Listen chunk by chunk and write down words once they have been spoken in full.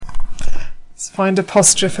Find a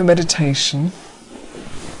posture for meditation.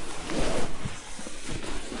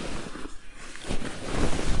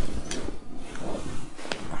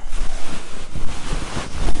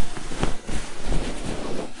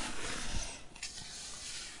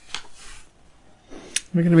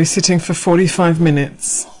 We're going to be sitting for 45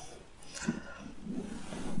 minutes.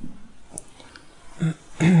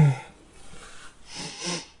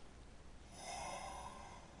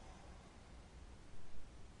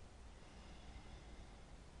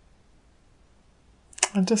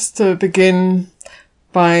 And just to begin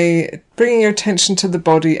by bringing your attention to the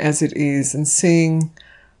body as it is and seeing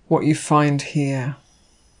what you find here.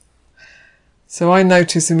 So I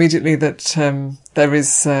notice immediately that there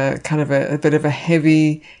is kind of a bit of a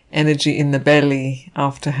heavy energy in the belly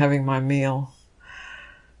after having my meal.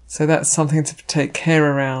 So that's something to take care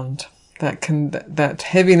around. That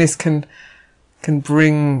heaviness can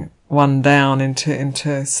bring one down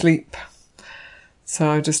into sleep. So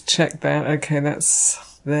I just check that. Okay,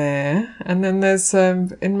 that's there. And then there's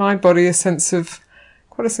in my body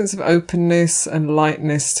quite a sense of openness and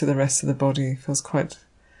lightness to the rest of the body. It feels quite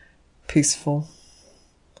peaceful.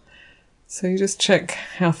 So you just check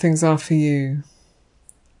how things are for you.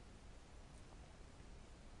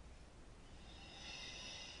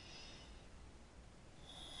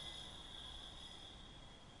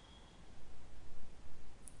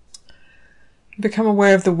 Become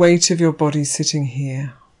aware of the weight of your body sitting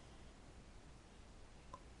here.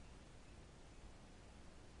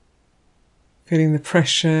 Feeling the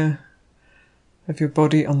pressure of your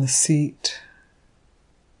body on the seat.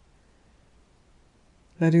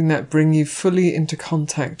 Letting that bring you fully into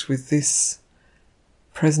contact with this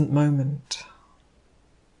present moment.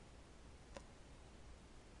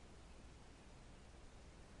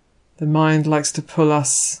 The mind likes to pull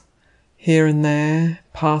us here and there,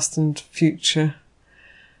 past and future,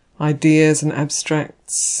 ideas and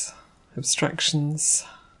abstractions.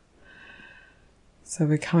 So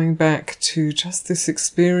we're coming back to just this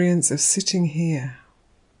experience of sitting here,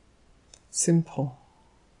 simple,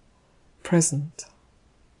 present,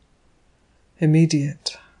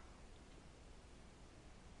 immediate.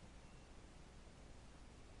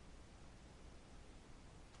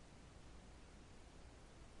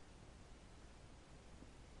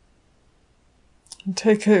 And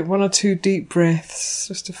take one or two deep breaths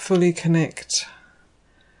just to fully connect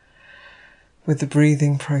with the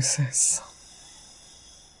breathing process.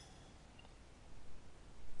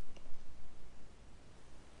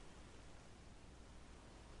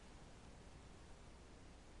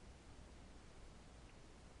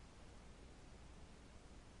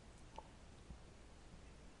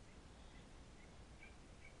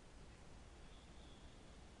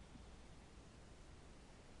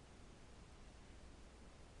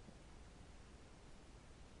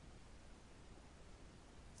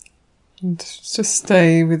 And just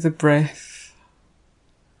stay with the breath.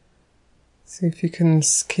 See if you can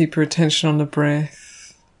keep your attention on the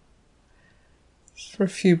breath just for a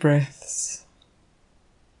few breaths.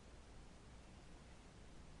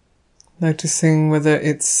 Noticing whether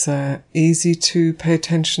it's easy to pay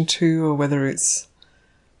attention to or whether it's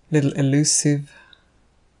a little elusive.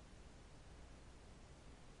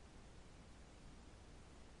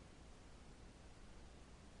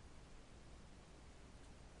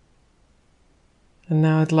 And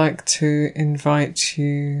now I'd like to invite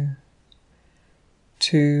you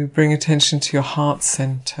to bring attention to your heart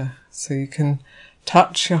center. So you can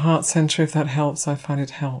touch your heart center if that helps. I find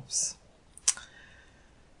it helps.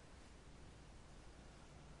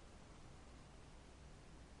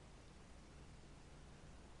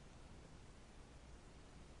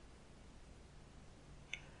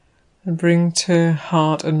 And bring to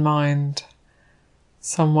heart and mind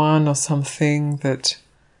someone or something that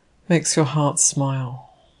makes your heart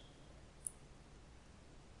smile.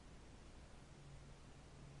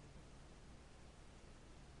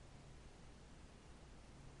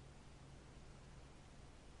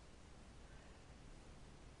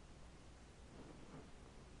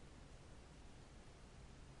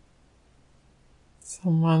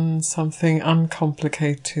 Someone, something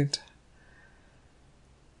uncomplicated.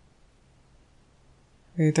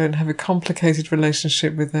 You don't have a complicated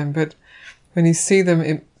relationship with them, but when you see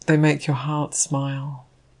them, they make your heart smile.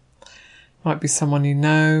 Might be someone you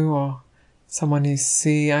know or someone you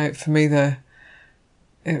see. For me,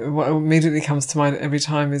 what immediately comes to mind every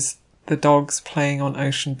time is the dogs playing on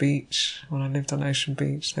Ocean Beach. When I lived on Ocean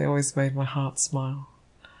Beach, they always made my heart smile.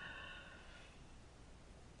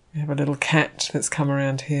 We have a little cat that's come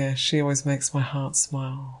around here. She always makes my heart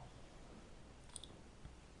smile.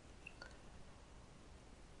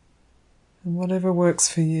 And whatever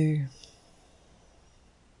works for you.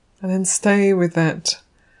 And then stay with that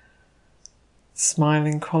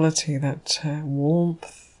smiling quality, that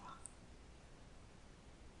warmth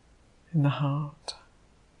in the heart.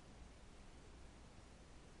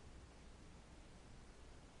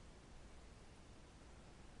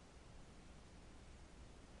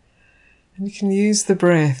 And you can use the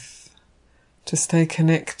breath to stay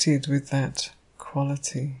connected with that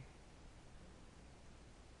quality.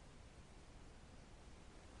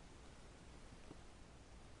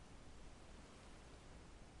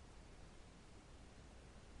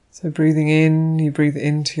 So breathing in, you breathe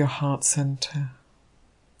into your heart center.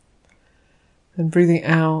 And breathing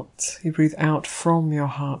out, you breathe out from your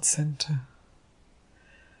heart center.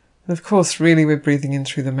 And of course, really we're breathing in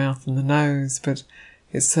through the mouth and the nose, but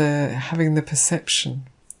it's having the perception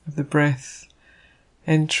of the breath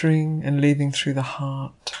entering and leaving through the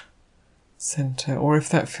heart center. Or if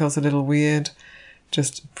that feels a little weird,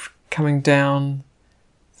 just coming down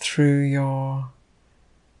through your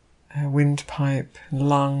windpipe and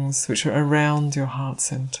lungs, which are around your heart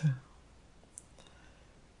center.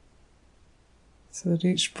 So that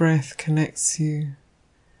each breath connects you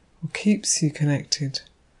or keeps you connected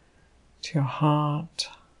to your heart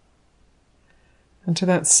and to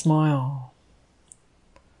that smile,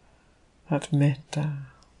 that metta.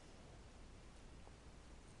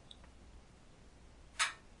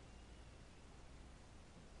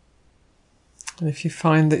 And if you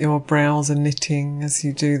find that your brows are knitting as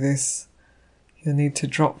you do this, you'll need to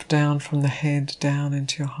drop down from the head down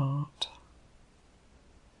into your heart.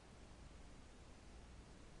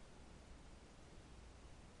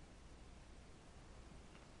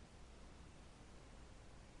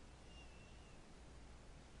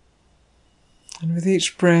 And with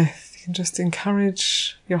each breath, you can just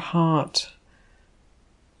encourage your heart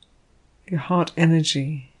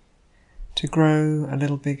energy to grow a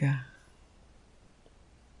little bigger.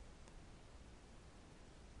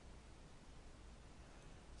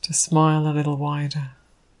 To smile a little wider.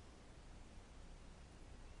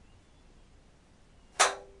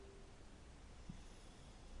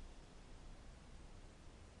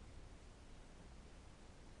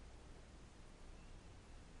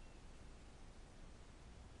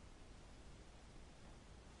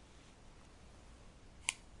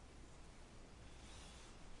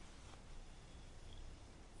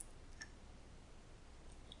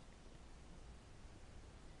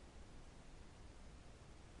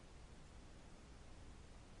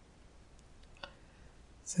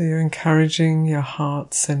 So you're encouraging your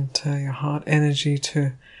heart center, your heart energy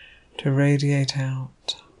to radiate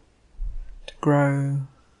out, to grow,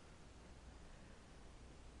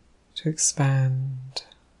 to expand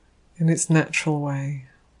in its natural way,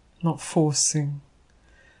 not forcing,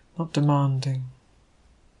 not demanding.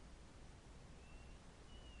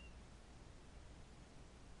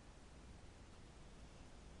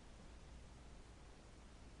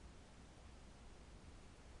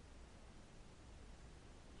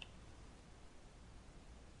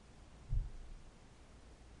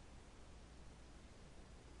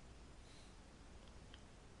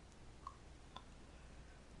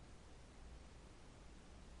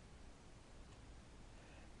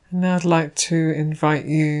 And now I'd like to invite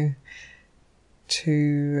you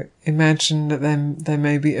to imagine that there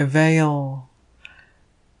may be a veil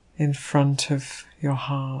in front of your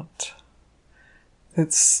heart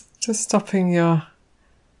that's just stopping your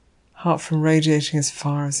heart from radiating as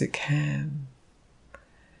far as it can.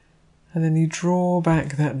 And then you draw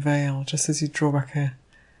back that veil, just as you draw back a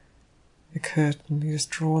curtain, you just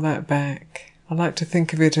draw that back. I like to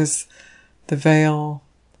think of it as the veil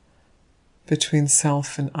between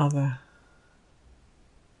self and other.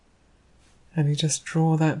 And you just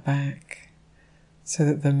draw that back so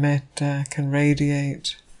that the metta can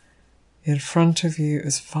radiate in front of you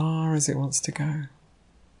as far as it wants to go.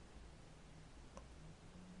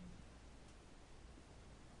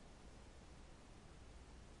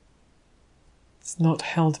 It's not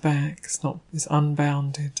held back, it's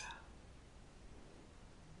unbounded.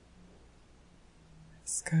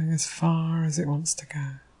 It's going as far as it wants to go.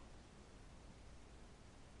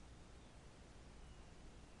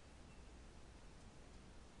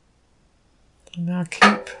 And now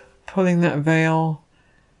keep pulling that veil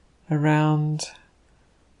around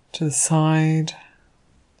to the side.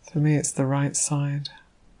 For me it's the right side.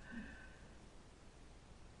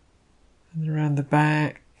 And around the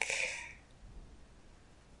back.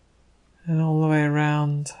 And all the way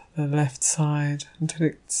around the left side until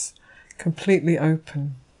it's completely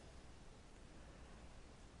open.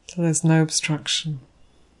 So there's no obstruction.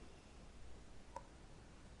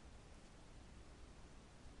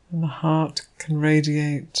 And the heart can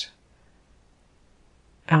radiate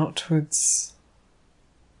outwards,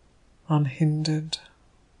 unhindered.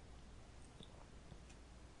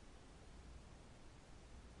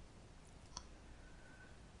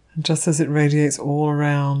 And just as it radiates all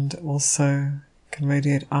around, also can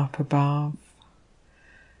radiate up above.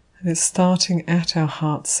 And it's starting at our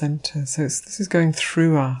heart center. So this is going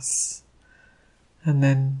through us and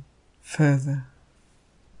then further.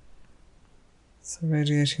 So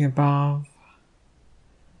radiating above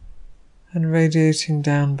and radiating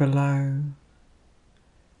down below.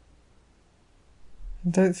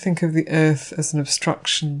 And don't think of the earth as an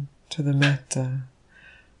obstruction to the metta.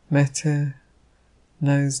 Metta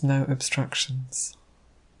knows no obstructions.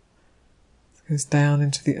 It goes down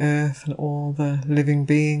into the earth and all the living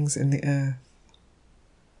beings in the earth.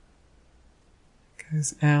 It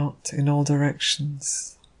goes out in all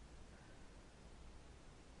directions,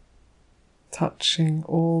 touching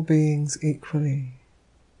all beings equally,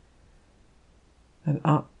 and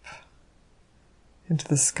up into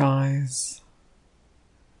the skies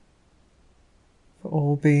for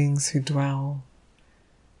all beings who dwell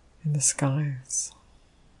in the skies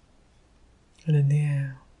and in the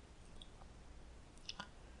air.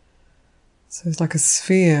 So it's like a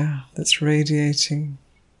sphere that's radiating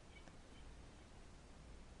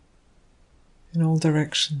in all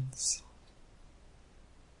directions.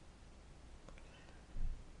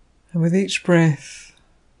 And with each breath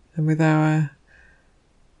and with our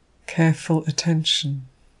careful attention,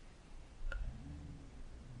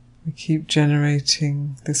 we keep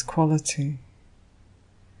generating this quality.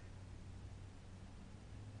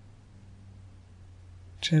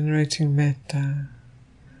 Generating metta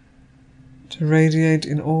to radiate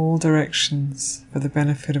in all directions for the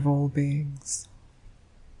benefit of all beings.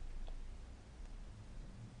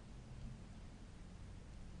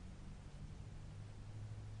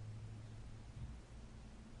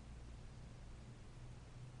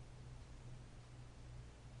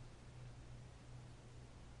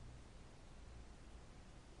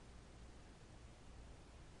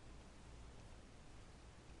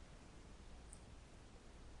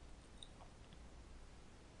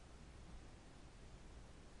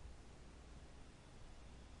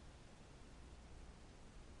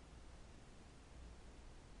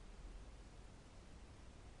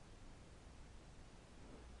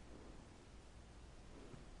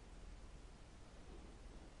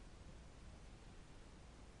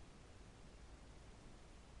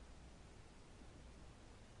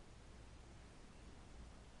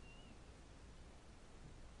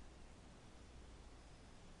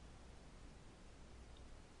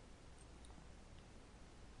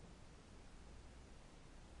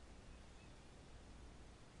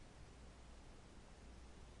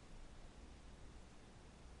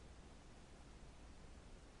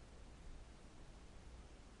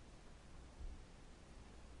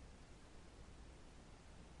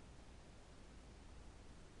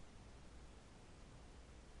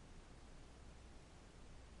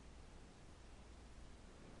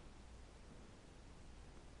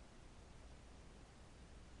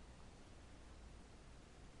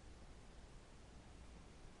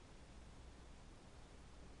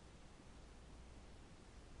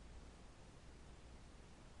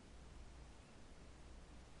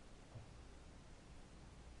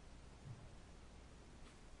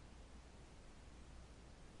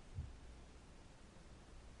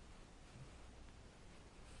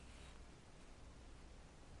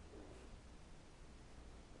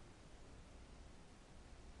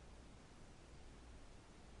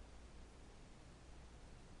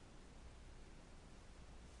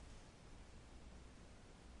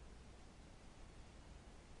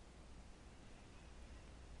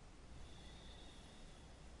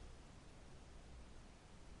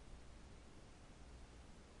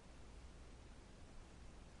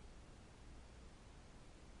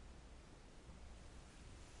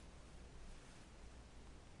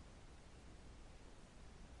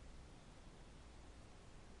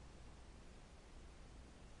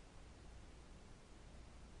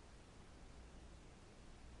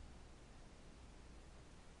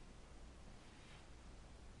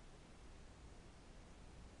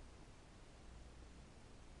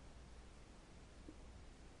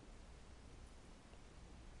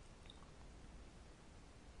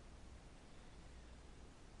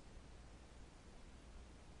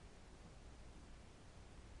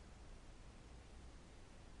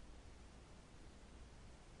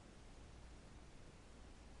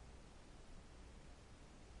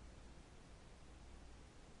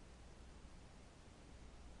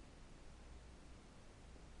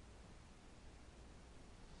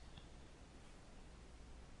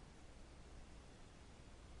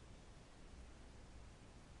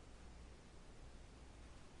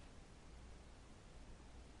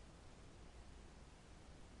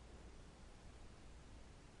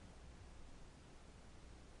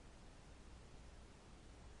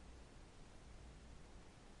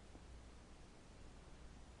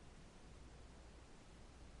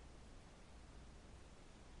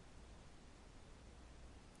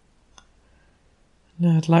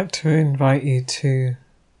 Now I'd like to invite you to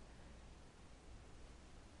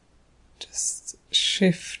just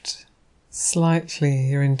shift slightly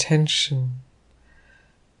your intention,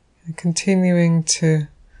 and continuing to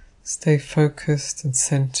stay focused and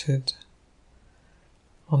centered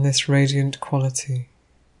on this radiant quality,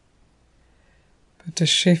 but to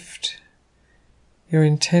shift your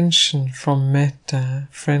intention from metta,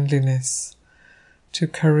 friendliness, to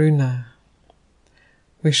karuna,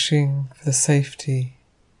 wishing for the safety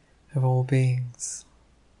of all beings.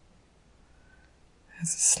 It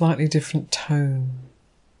has a slightly different tone.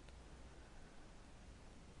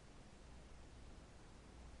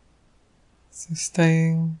 So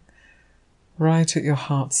staying right at your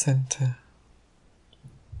heart center.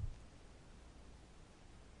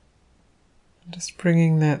 And just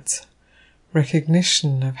bringing that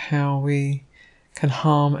recognition of how we can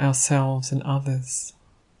harm ourselves and others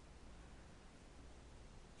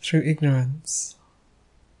through ignorance,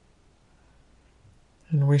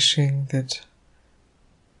 and wishing that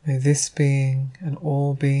may this being and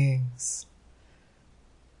all beings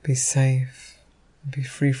be safe and be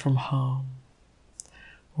free from harm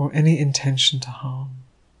or any intention to harm.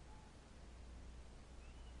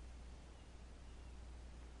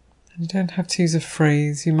 And you don't have to use a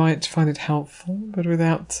phrase. You might find it helpful, but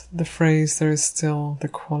without the phrase there is still the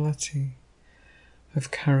quality of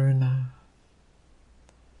karuna.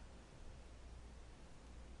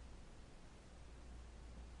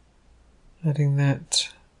 Letting that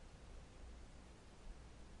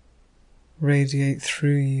radiate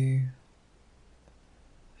through you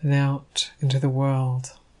and out into the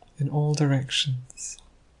world in all directions.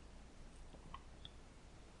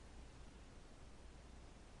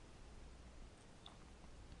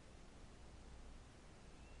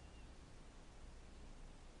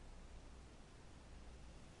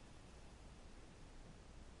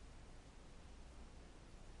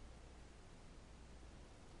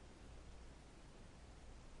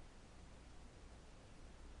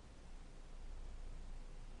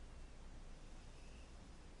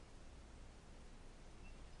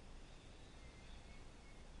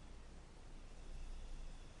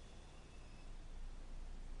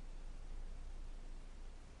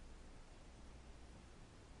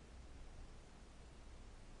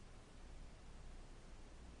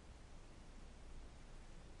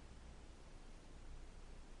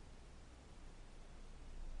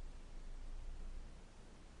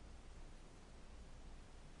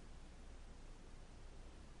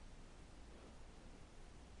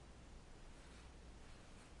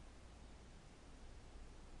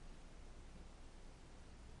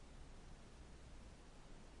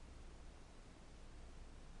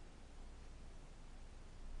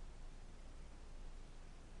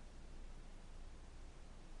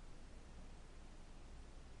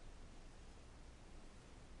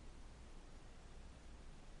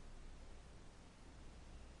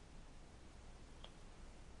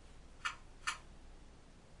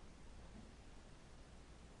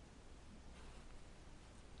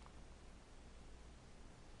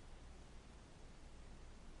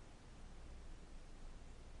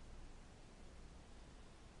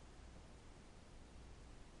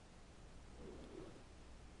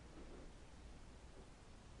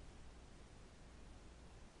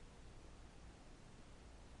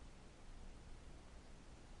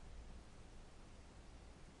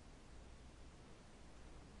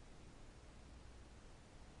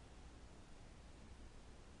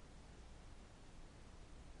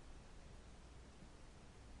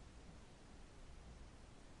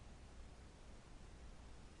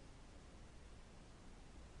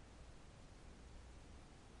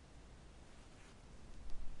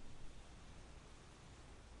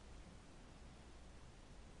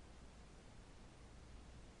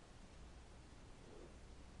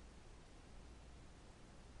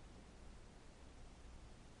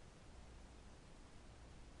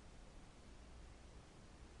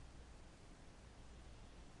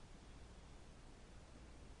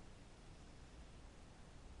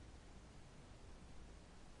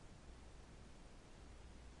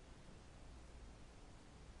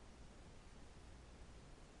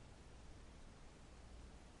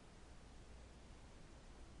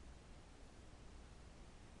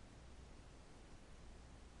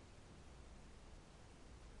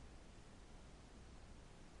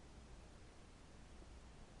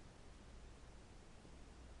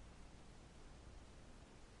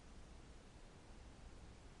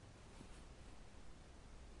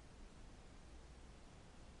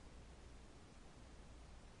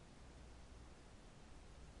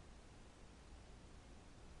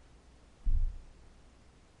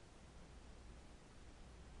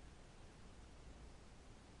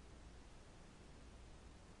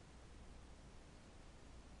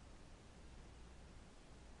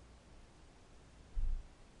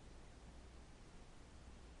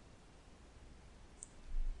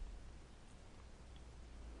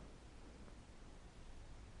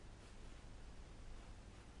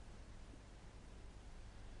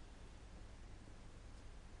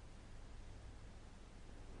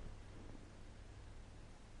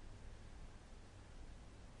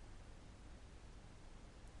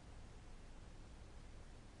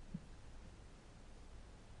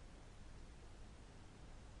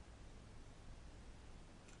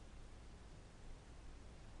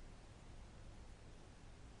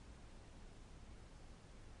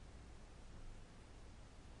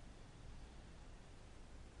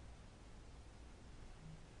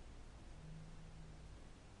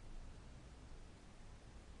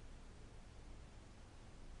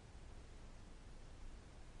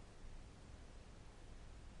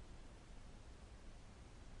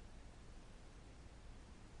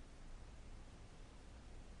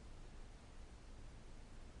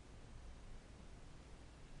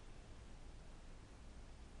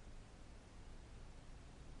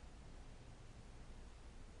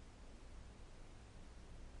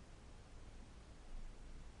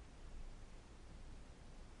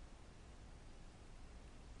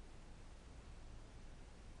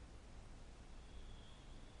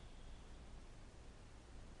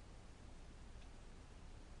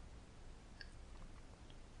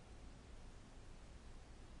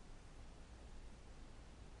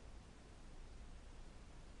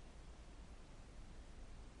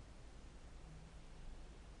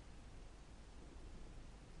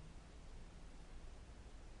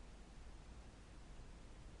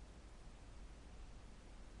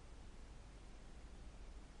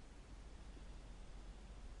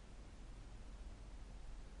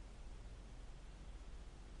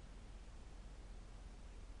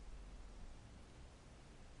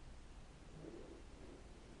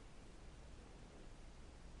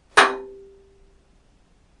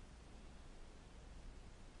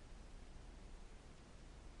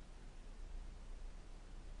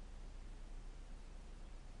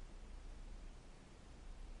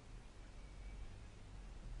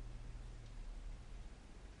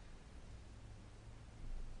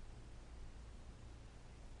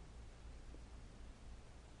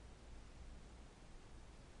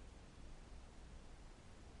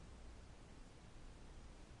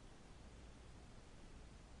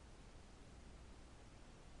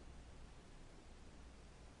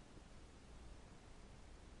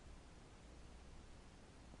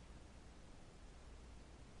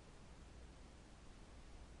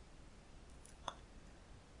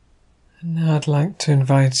 And now I'd like to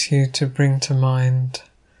invite you to bring to mind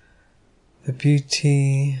the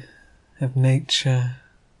beauty of nature,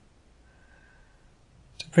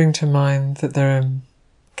 to bring to mind that there are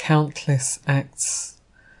countless acts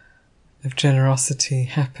of generosity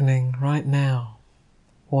happening right now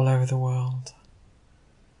all over the world.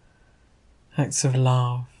 Acts of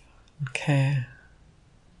love and care.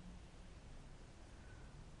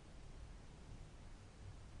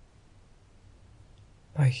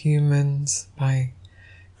 By humans, by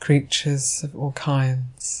creatures of all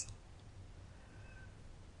kinds.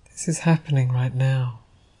 This is happening right now.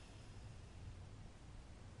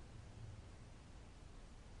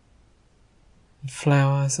 And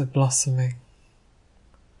flowers are blossoming.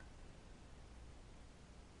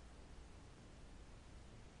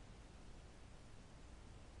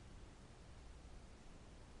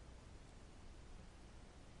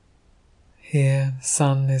 Here the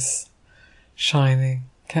sun is shining,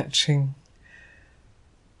 catching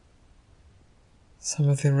some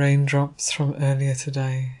of the raindrops from earlier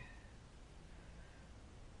today.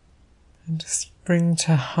 And just bring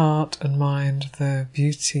to heart and mind the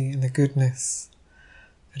beauty and the goodness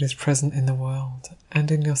that is present in the world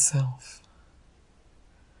and in yourself.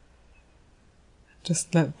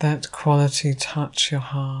 Just let that quality touch your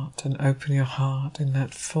heart and open your heart in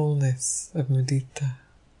that fullness of mudita.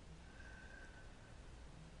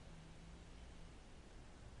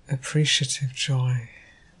 Appreciative joy,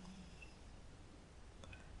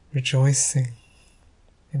 rejoicing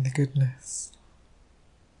in the goodness.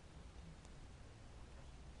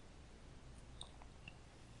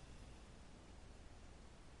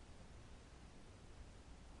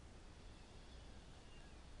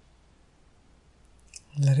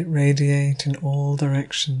 Let it radiate in all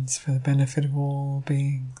directions for the benefit of all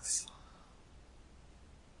beings.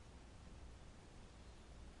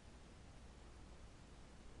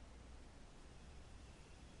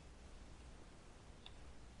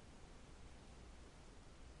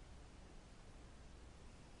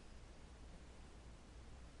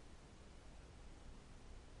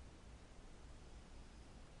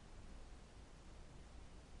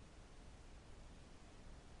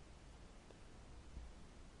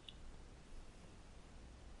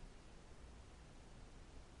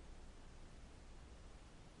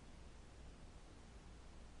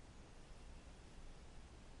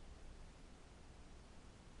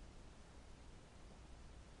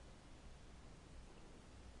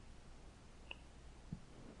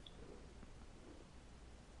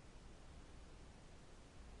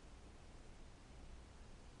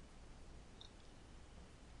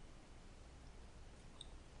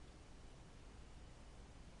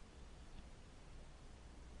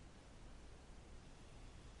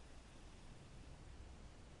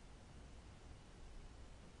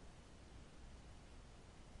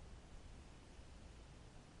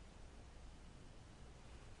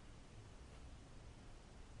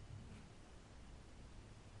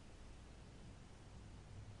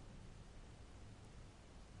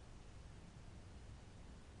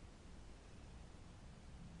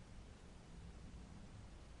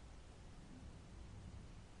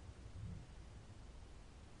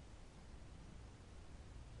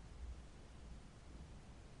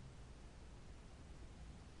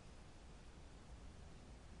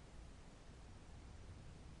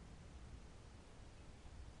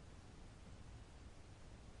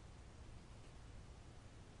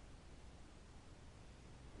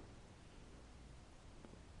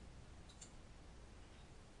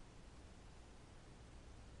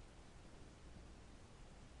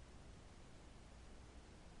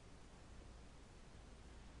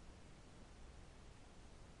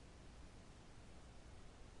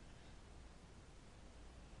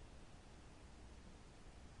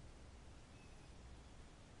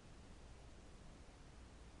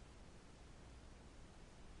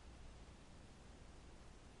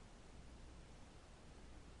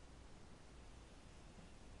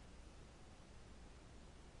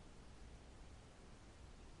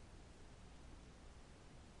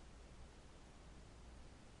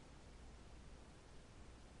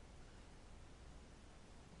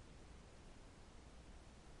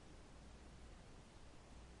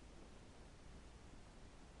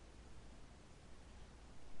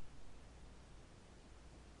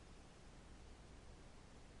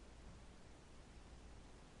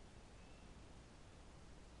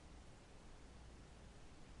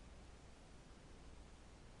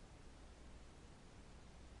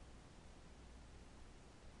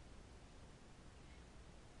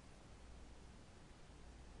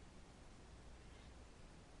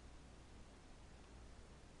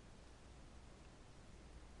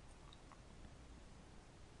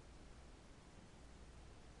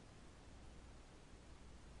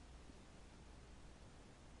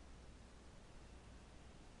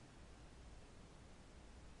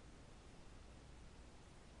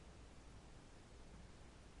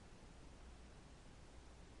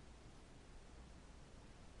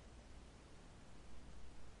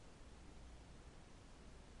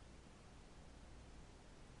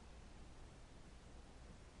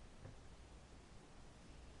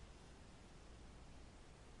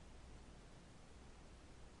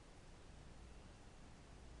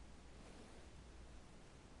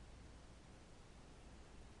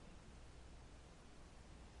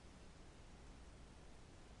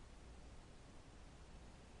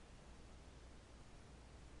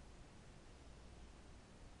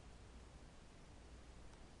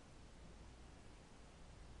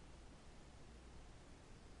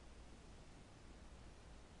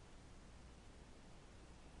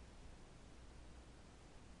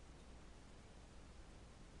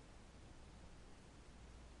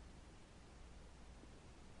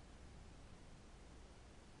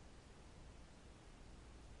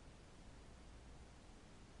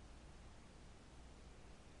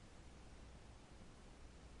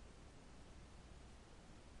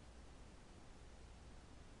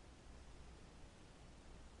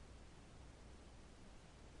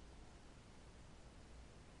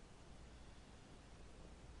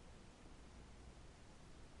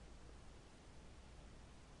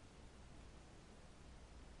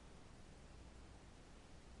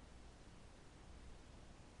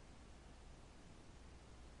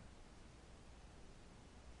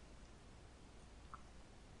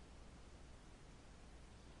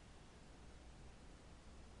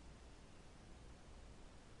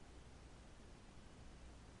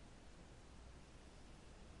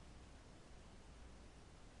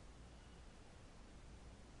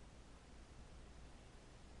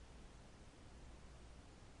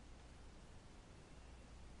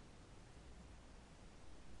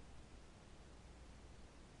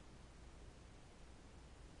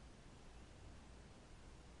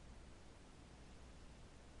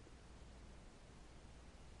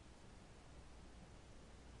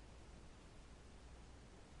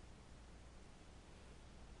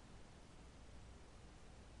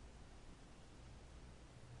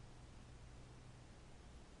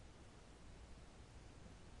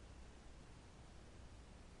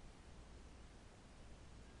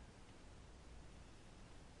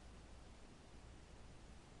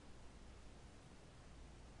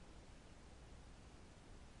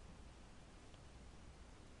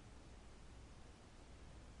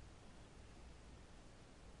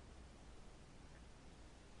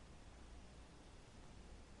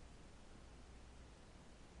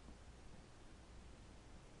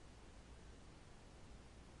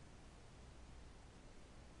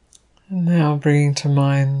 And now bringing to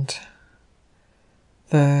mind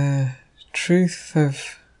the truth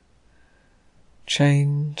of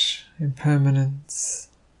change, impermanence,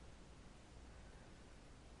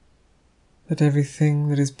 that everything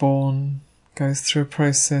that is born goes through a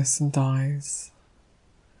process and dies.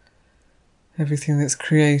 Everything that's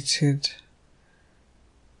created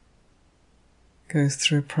goes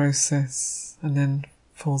through a process and then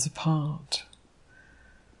falls apart.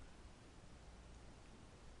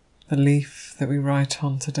 The leaf that we write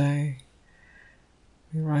on today,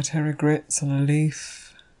 we write our regrets on a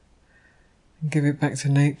leaf and give it back to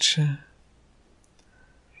nature.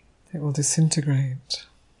 It will disintegrate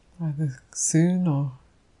either sooner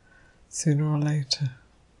or later.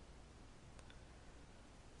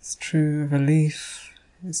 It's true of a leaf,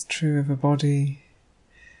 it's true of a body,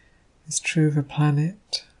 it's true of a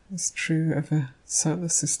planet, it's true of a solar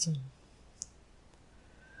system.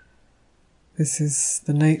 This is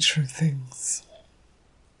the nature of things.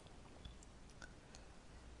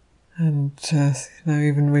 And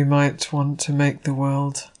even we might want to make the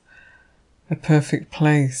world a perfect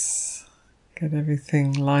place, get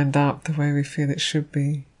everything lined up the way we feel it should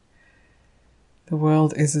be. The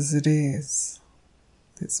world is as it is.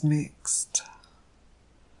 It's mixed.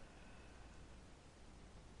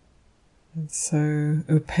 And so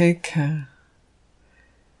upekkha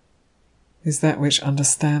is that which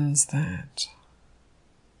understands that,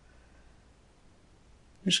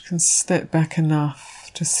 which can step back enough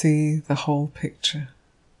to see the whole picture.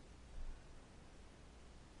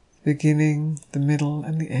 The beginning, the middle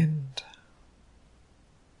and the end.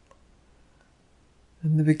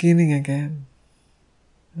 And the beginning again,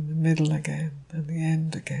 and the middle again, and the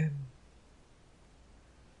end again.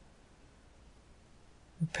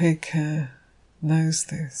 Upekkha knows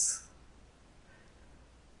this,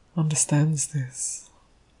 understands this.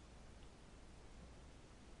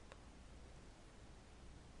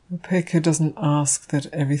 Upekkha doesn't ask that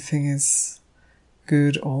everything is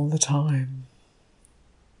good all the time.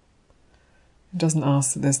 It doesn't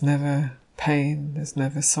ask that there's never pain, there's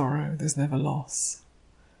never sorrow, there's never loss.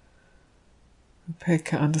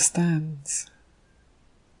 Upekkha understands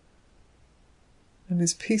and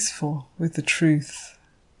is peaceful with the truth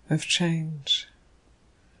of change.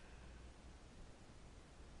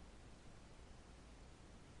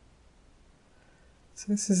 So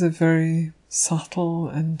this is a very subtle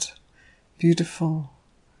and beautiful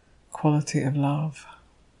quality of love.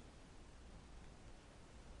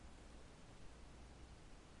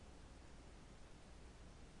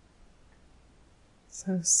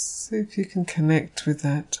 So see if you can connect with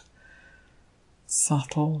that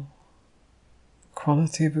subtle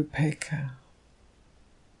quality of upekkha.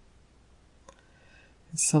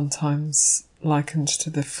 It's sometimes likened to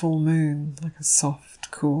the full moon, like a soft,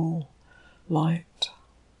 cool light.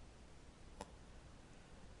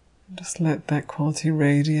 And just let that quality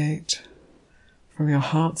radiate from your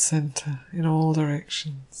heart center in all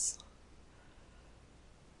directions.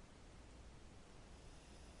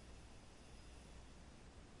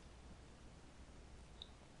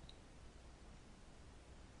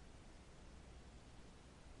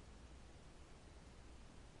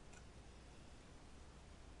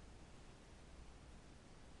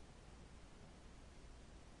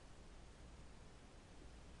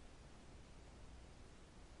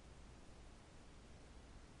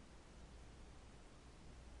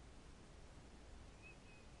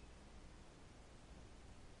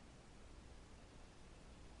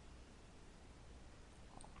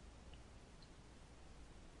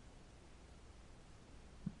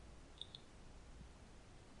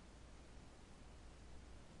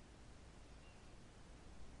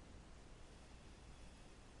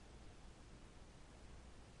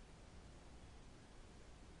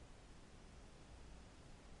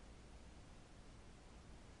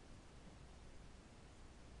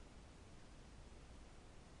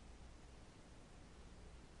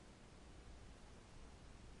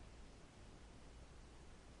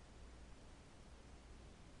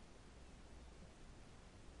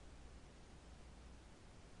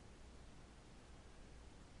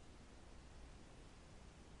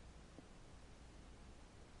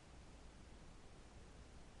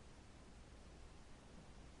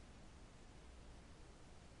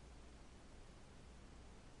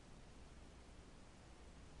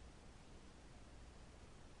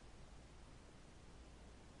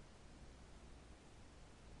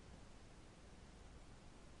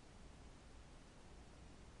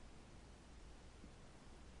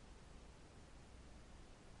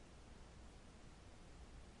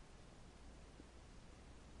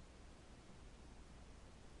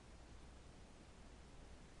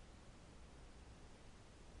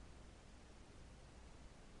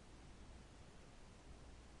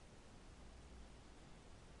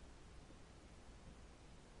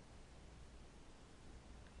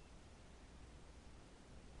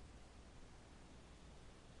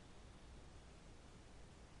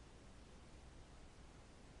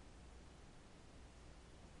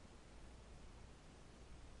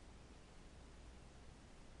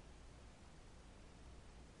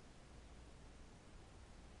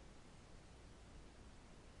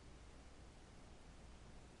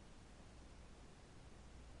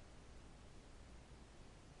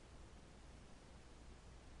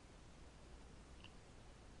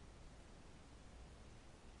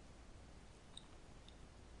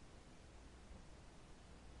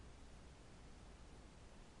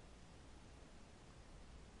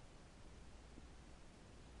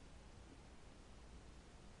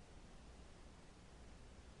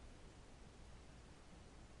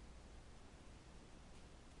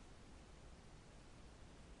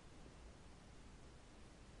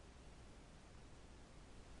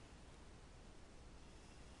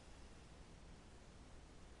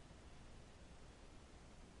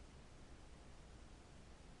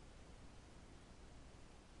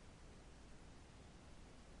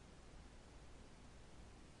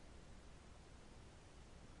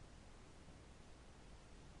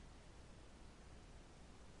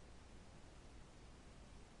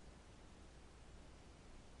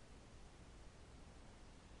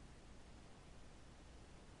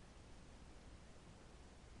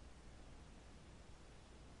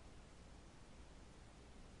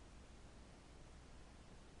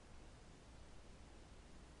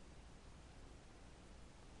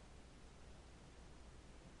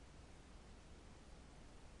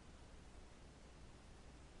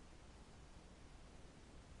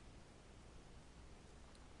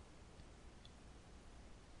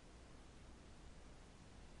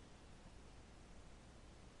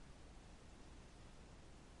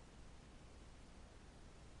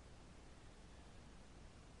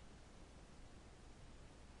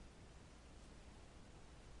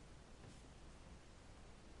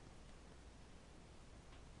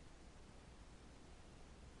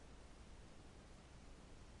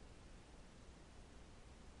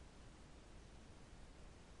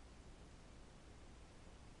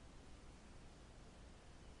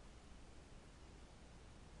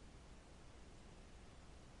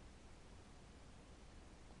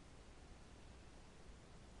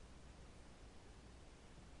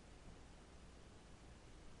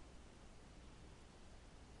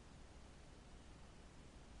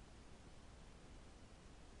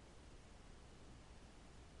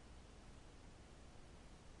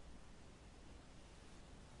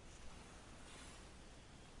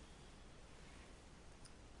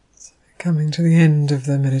 Coming to the end of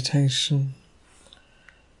the meditation,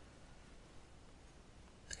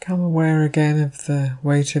 become aware again of the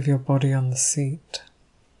weight of your body on the seat.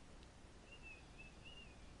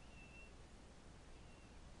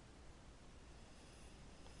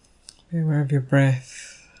 Be aware of your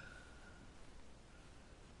breath,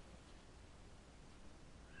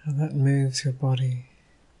 how that moves your body.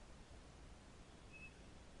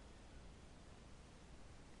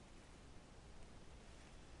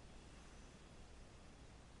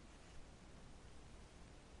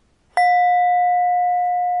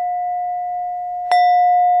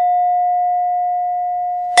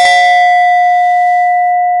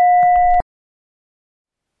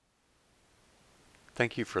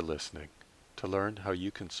 Thank you for listening. To learn how you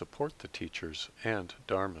can support the teachers and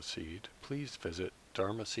Dharma Seed, please visit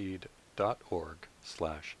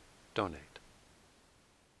dharmaseed.org/donate.